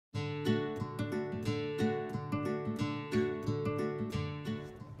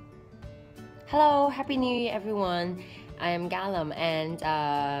Hello, Happy New Year everyone. I am Galam and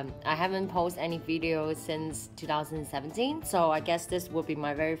I haven't posted any videos since 2017, so I guess this will be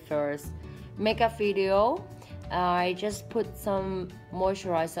my very first makeup video. I just put some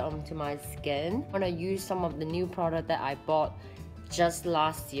moisturizer onto my skin. I'm gonna use some of the new product that I bought just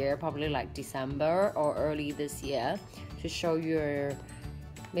last year, probably like December or early this year, to show you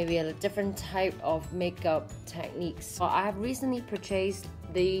maybe a different type of makeup techniques. So I have recently purchased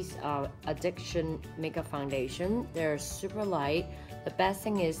these Addiction makeup foundation. They're super light. The best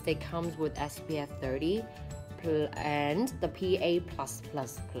thing is they comes with SPF 30 and the PA+++.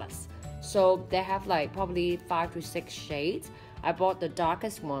 So they have like probably 5 to 6 shades. I bought the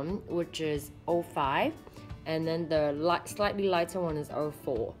darkest one, which is 05, and then the slightly lighter one is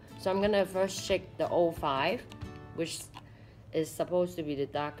 04. So I'm gonna first shake the 05, which is supposed to be the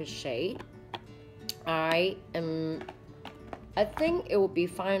darkest shade. I think it will be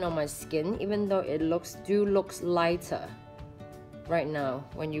fine on my skin, even though it looks lighter right now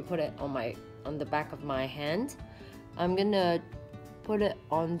when you put it on the back of my hand. I'm gonna put it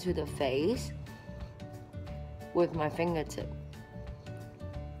onto the face with my fingertip.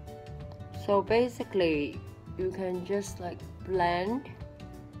 So basically you can just like blend,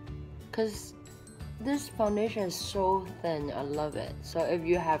 because this foundation is so thin. I love it. So if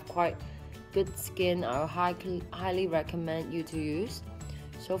you have quite good skin, I highly recommend you to use.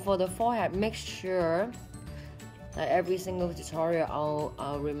 So for the forehead, make sure that every single tutorial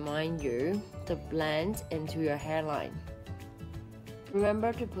I'll remind you to blend into your hairline.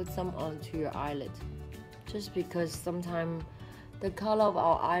 Remember to put some onto your eyelid, just because sometimes the color of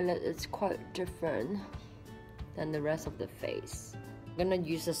our eyelid is quite different than the rest of the face. I'm gonna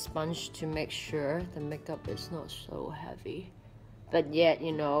use a sponge to make sure the makeup is not so heavy, but yet,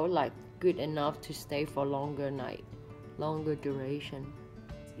 you know, like good enough to stay for longer duration.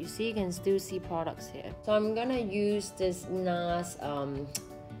 You see, you can still see products here. So I'm gonna use this NARS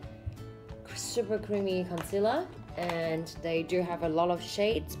super creamy concealer, and they do have a lot of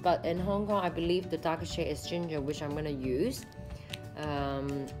shades, but in Hong Kong I believe the darkest shade is ginger, which I'm gonna use.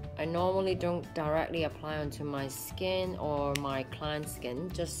 I normally don't directly apply onto my skin or my client's skin,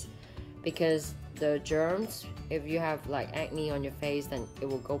 just because the germs, if you have like acne on your face, then it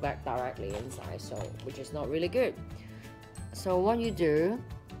will go back directly inside, so which is not really good. So what you do,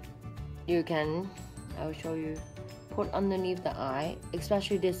 you can, I'll show you, put underneath the eye,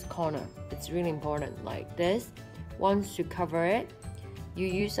 especially this corner. It's really important, like this. Once you cover it, you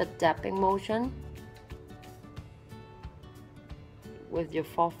use a dabbing motion with your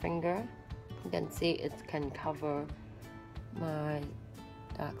forefinger. You can see it can cover my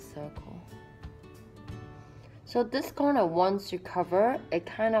dark circle. So this corner, once you cover, it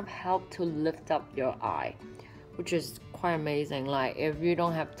kind of helps to lift up your eye, which is quite amazing. Like if you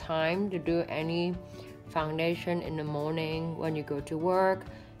don't have time to do any foundation in the morning when you go to work,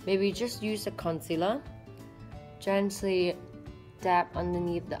 maybe just use a concealer, gently dab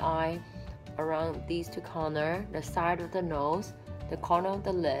underneath the eye, around these two corners, the side of the nose, the corner of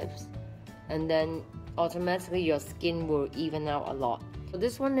the lips, and then automatically your skin will even out a lot. So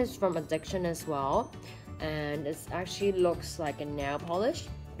this one is from Addiction as well, and it actually looks like a nail polish,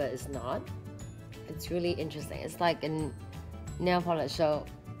 but it's not. It's really interesting. It's like a nail polish. So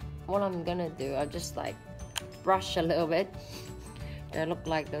what I'm gonna do, I'll just like brush a little bit. They look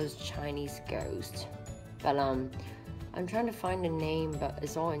like those Chinese ghosts, but I'm trying to find the name, but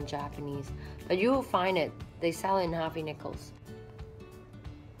it's all in Japanese, but you will find it. They sell it in Harvey Nichols.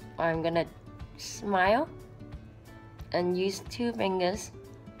 I'm gonna smile and use 2 fingers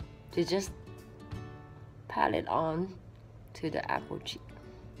to just pat it on to the apple cheek.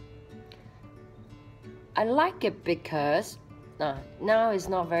 I like it because now it's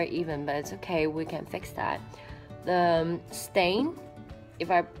not very even, but it's okay, we can fix that. The stain,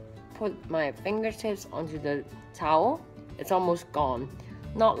 if I put my fingertips onto the towel, it's almost gone.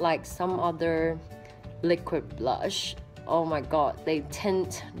 Not like some other liquid blush. Oh my god, they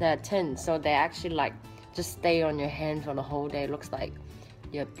tint their tint, so they actually like just stay on your hand for the whole day. It looks like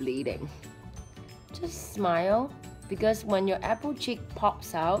you're bleeding. Just smile, because when your apple cheek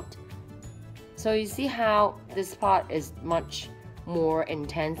pops out, so you see how this part is much more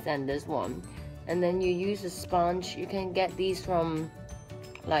intense than this one, and then you use a sponge. You can get these from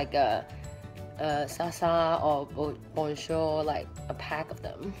like a Sasa or Bonjour, like a pack of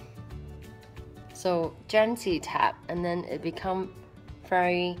them. So gently tap, and then it becomes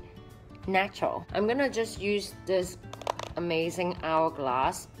very natural. I'm gonna just use this amazing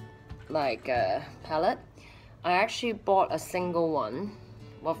Hourglass like palette. I actually bought a single one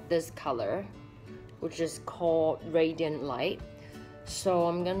of this color, which is called Radiant Light. So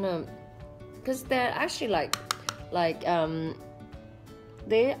I'm gonna because they're actually like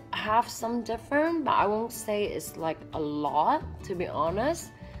they have some different, but I won't say it's like a lot, to be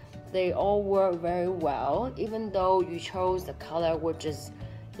honest. They all work very well, even though you chose the color which is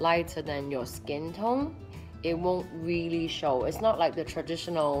lighter than your skin tone, it won't really show. It's not like the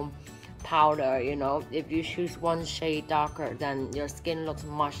traditional powder, you know, if you choose one shade darker, then your skin looks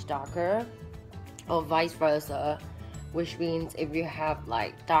much darker, or vice versa, which means if you have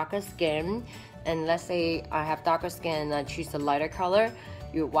like darker skin, and let's say I have darker skin and I choose a lighter color,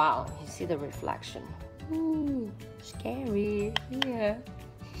 wow, you see the reflection. Ooh, scary. Yeah.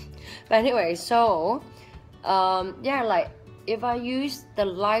 But anyway, so yeah, like if I use the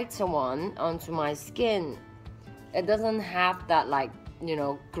lighter one onto my skin, it doesn't have that, like, you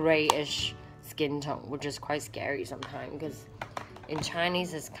know, grayish skin tone, which is quite scary sometimes, because in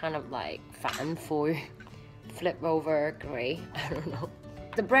Chinese it's kind of like fan fu, flip over gray. I don't know.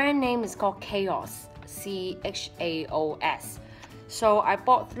 The brand name is called Chaos, CHAOS. So I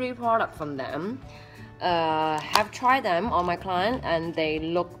bought 3 products from them. Have tried them on my client, and they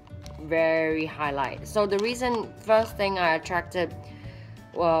look very highlight. So the first thing I attracted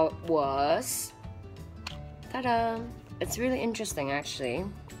was, ta-da! It's really interesting actually.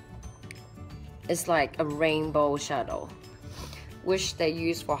 It's like a rainbow shadow, which they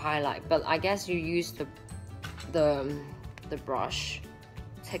use for highlight. But I guess you use the brush,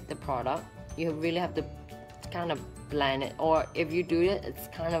 take the product. You really have to kind of blend it, or if you do it, it's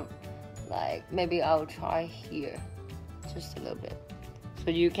kind of like, maybe I'll try here just a little bit,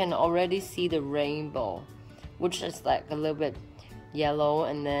 so you can already see the rainbow, which is like a little bit yellow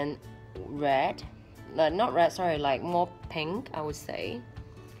and then red, not red, sorry, like more pink, I would say.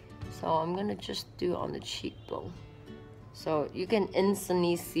 So I'm gonna just do on the cheekbone, so you can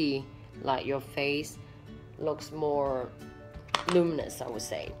instantly see like your face looks more luminous, I would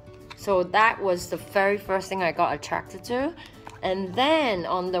say. So that was the very first thing I got attracted to. And then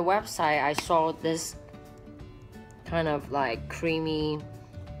on the website I saw this kind of like creamy,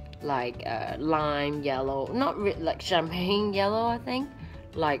 like lime yellow, not like champagne yellow, I think,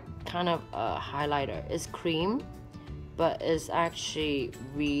 like kind of a highlighter. It's cream, but it's actually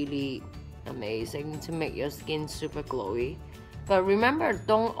really amazing to make your skin super glowy. But remember,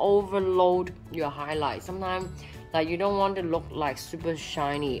 don't overload your highlight. Sometimes like you don't want to look like super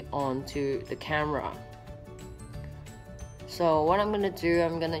shiny onto the camera. So what I'm gonna do,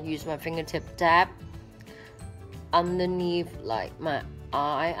 I'm gonna use my fingertip dab underneath like my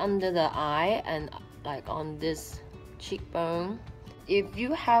eye, under the eye, and like on this cheekbone. If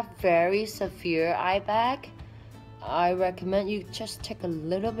you have very severe eye bag, I recommend you just take a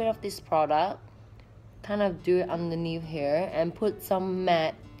little bit of this product, kind of do it underneath here, and put some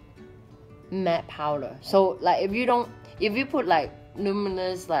matte powder. So like if you put like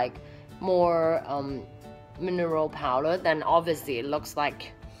luminous, like more mineral powder, then obviously it looks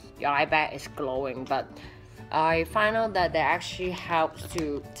like your eye bag is glowing. But I find out that that actually helps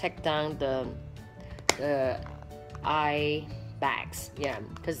to take down the eye bags, yeah,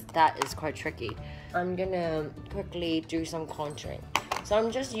 because that is quite tricky. I'm gonna quickly do some contouring. So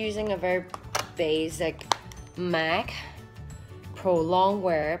I'm just using a very basic MAC Pro Long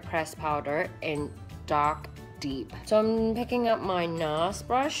Wear pressed powder in dark deep. So I'm picking up my NARS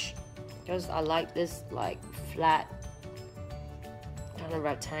brush because I like this like flat kind of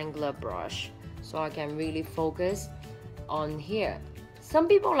rectangular brush, so I can really focus on here. Some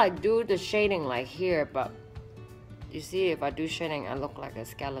people like do the shading like here, but you see, if I do shading, I look like a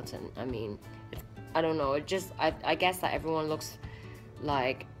skeleton. I mean, I don't know, it just, I guess that everyone looks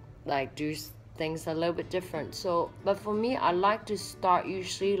like do things a little bit different. So, but for me, I like to start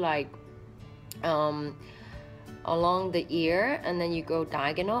usually like along the ear, and then you go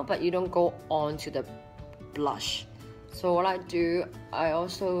diagonal, but you don't go on to the blush. So what I do, I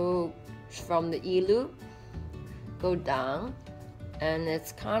also from the E-loop go down, and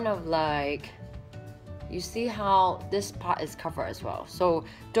it's kind of like, you see how this part is covered as well. So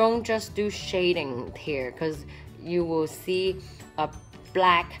don't just do shading here, because you will see a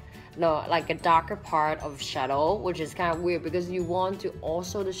black, no, like a darker part of shadow, which is kind of weird because you want to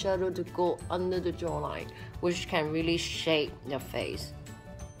also the shadow to go under the jawline, which can really shape your face.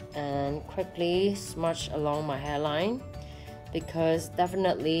 And quickly smudge along my hairline, because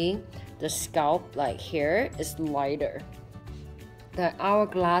definitely the scalp like here is lighter. The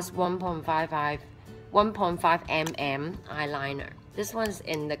Hourglass 1.5 mm eyeliner. This one's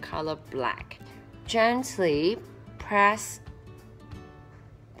in the color black. Gently press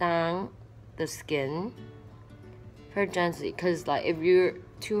down the skin, very gently, because like if you're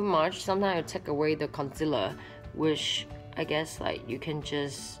too much, sometimes you take away the concealer, which I guess like you can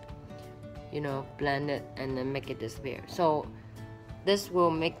just you know, blend it and then make it disappear. So this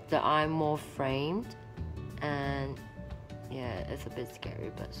will make the eye more framed, and yeah, it's a bit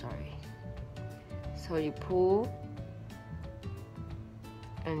scary, but sorry. So you pull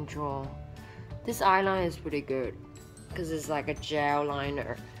and draw. This eyeliner is pretty good because it's like a gel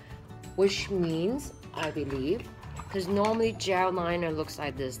liner, which means, I believe, because normally gel liner looks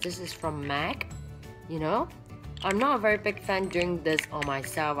like this. This is from MAC, you know. I'm not a very big fan doing this on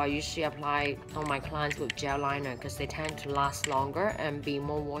myself. I usually apply on my clients with gel liner because they tend to last longer and be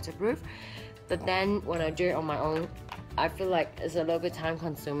more waterproof. But then when I do it on my own, I feel like it's a little bit time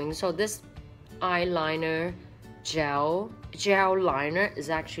consuming. So this eyeliner gel liner is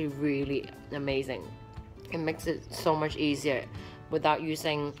actually really amazing. It makes it so much easier without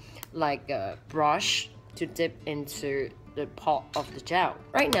using like a brush to dip into the pot of the gel.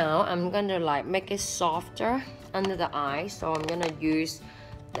 Right now I'm gonna like make it softer under the eye, so I'm gonna use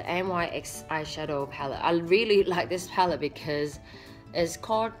the NYX eyeshadow palette. I really like this palette because it's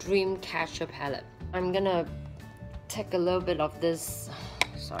called Dreamcatcher palette. I'm gonna take a little bit of this,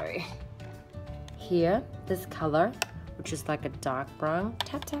 sorry, here, this color, which is like a dark brown,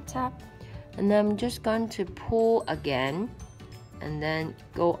 tap tap tap, and then I'm just going to pull again and then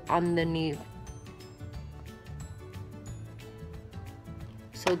go underneath.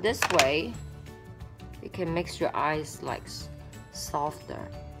 So this way, it can make your eyes like softer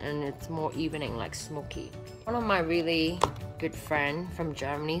and it's more evening, like smoky. One of my really good friend from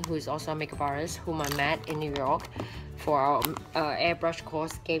Germany, who is also a makeup artist, whom I met in New York for our airbrush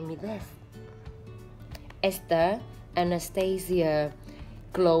course, gave me this. It's the Anastasia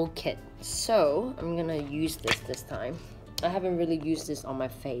Glow Kit. So I'm gonna use this time. I haven't really used this on my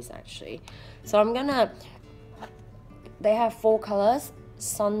face actually. So I'm gonna, they have 4 colors: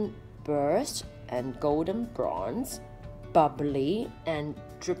 Sunburst and Golden Bronze, Bubbly, and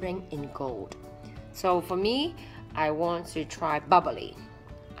Dripping in Gold. So for me, I want to try Bubbly.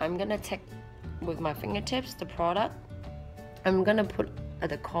 I'm gonna take with my fingertips the product. I'm gonna put at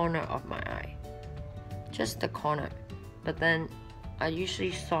the corner of my eye, just the corner, but then I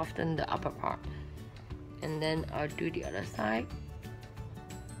usually soften the upper part, and then I'll do the other side.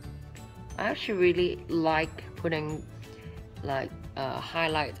 I actually really like putting like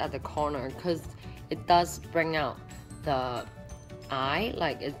highlights at the corner because it does bring out the eye,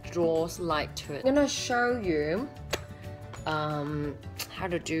 like it draws light to it. I'm gonna show you how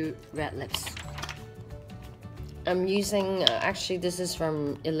to do red lips. I'm using actually this is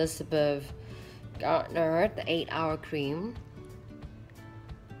from Elizabeth Gardner, the 8-hour cream.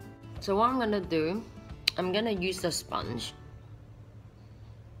 So what I'm gonna do, I'm gonna use the sponge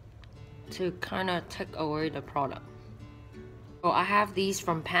to kind of take away the product. So I have these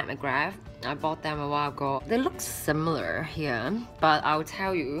from Pat McGrath. I bought them a while ago. They look similar here, but I'll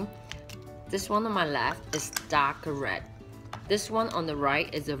tell you, this one on my left is darker red. This one on the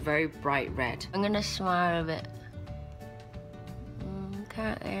right is a very bright red. I'm gonna smile a bit.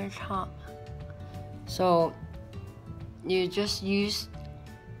 Okay, it's hot. So you just use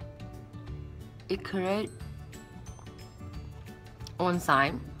it, create one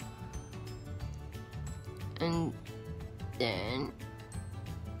side, and then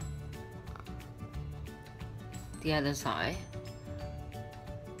the other side.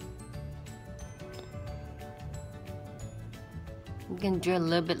 You can do a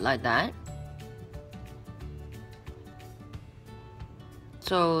little bit like that.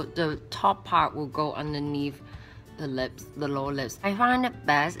 So the top part will go underneath the lips, the lower lips. I find it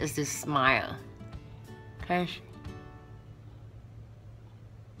best is to smile. Okay.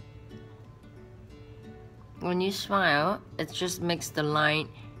 When you smile, it just makes the line,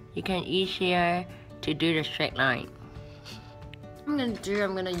 you can easier to do the straight line. I'm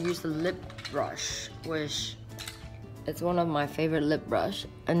gonna use the lip brush, which is one of my favorite lip brush,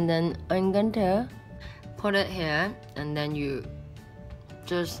 and then I'm going to put it here, and then you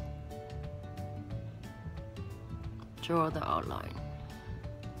just draw the outline.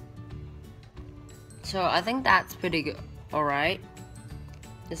 So I think that's pretty good. All right,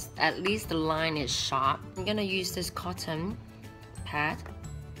 it's, at least the line is sharp. I'm gonna use this cotton pad,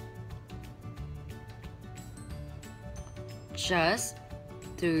 just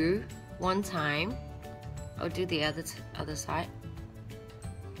do one time. I'll do the other side.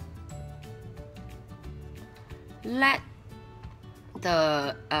 Let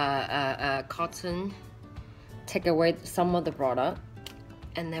the cotton take away some of the product,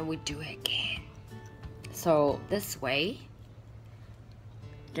 and then we do it again. So this way,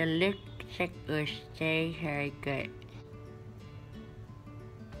 the lipstick will stay very good.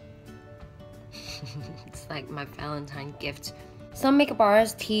 It's like my Valentine gift Some makeup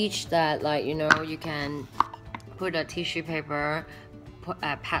artists teach that, like, you know, you can put a tissue paper,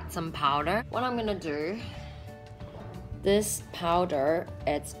 pat some powder. What I'm gonna do, this powder,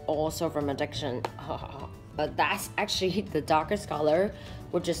 it's also from Addiction. But that's actually the darkest color,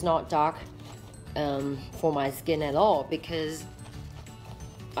 which is not dark for my skin at all, because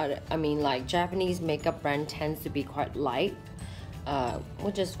I mean, like, Japanese makeup brand tends to be quite light,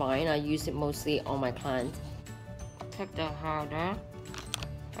 which is fine. I use it mostly on my clients. Take the powder.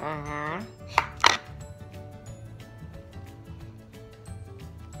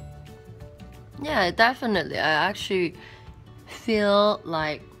 Yeah, definitely. I actually feel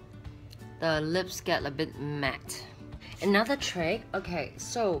like the lips get a bit matte. Another trick, okay,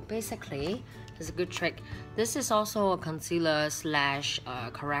 so basically, it's a good trick. This is also a concealer slash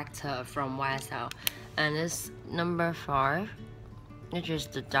corrector from YSL, and it's number 5, which is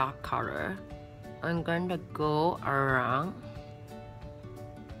the dark color. I'm going to go around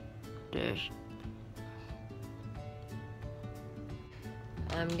this.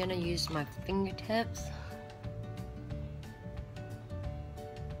 I'm gonna use my fingertips.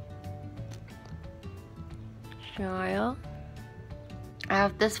 Smile. I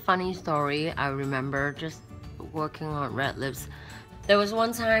have this funny story. I remember just working on red lips. There was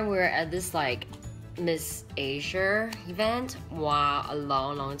one time we were at this like Miss Asia event, wow, a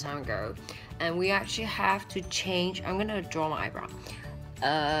long time ago, and we actually have to change. I'm gonna draw my eyebrow.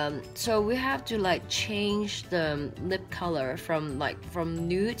 So we have to like change the lip color from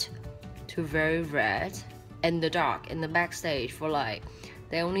nude to very red in the dark in the backstage for like,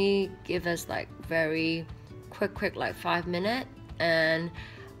 they only give us like very quick like 5 minutes. And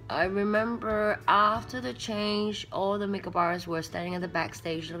I remember after the change, all the makeup artists were standing at the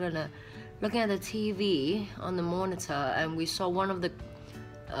backstage looking at the TV on the monitor, and we saw one of the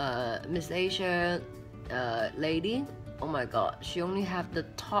Miss Asia lady. Oh my god, she only have the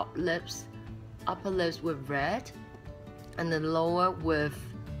top lips, upper lips with red, and the lower with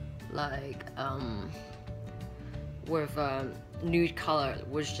like nude color,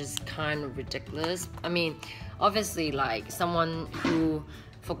 which is kind of ridiculous. I mean, obviously, like someone who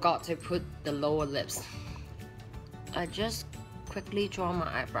forgot to put the lower lips. I just quickly draw my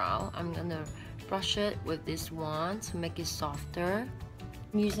eyebrow. I'm gonna brush it with this one to make it softer.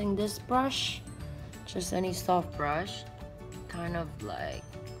 I'm using this brush, just any soft brush, kind of like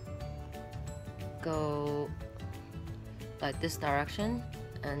go like this direction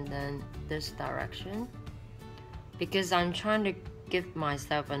and then this direction, because I'm trying to give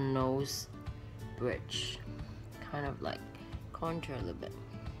myself a nose bridge, kind of like contour a little bit.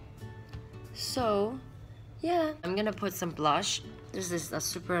 So yeah, I'm gonna put some blush. This is a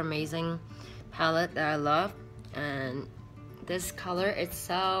super amazing palette that I love, and this color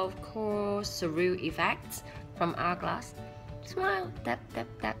itself called Surreal Effects from Hourglass. Smile, tap tap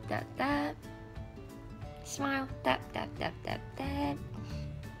tap tap tap. Smile, tap tap tap tap tap.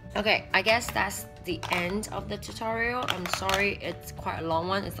 Okay, I guess that's the end of the tutorial. I'm sorry it's quite a long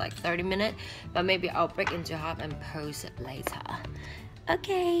one, it's like 30 minutes, but maybe I'll break into half and post it later.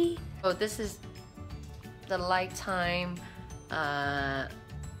 Okay, so this is the light time,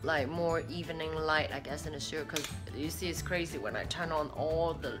 like more evening light, I guess, in the studio, because you see it's crazy when I turn on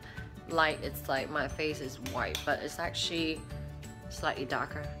all the light, it's like my face is white, but it's actually slightly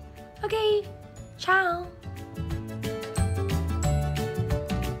darker. Okay, ciao.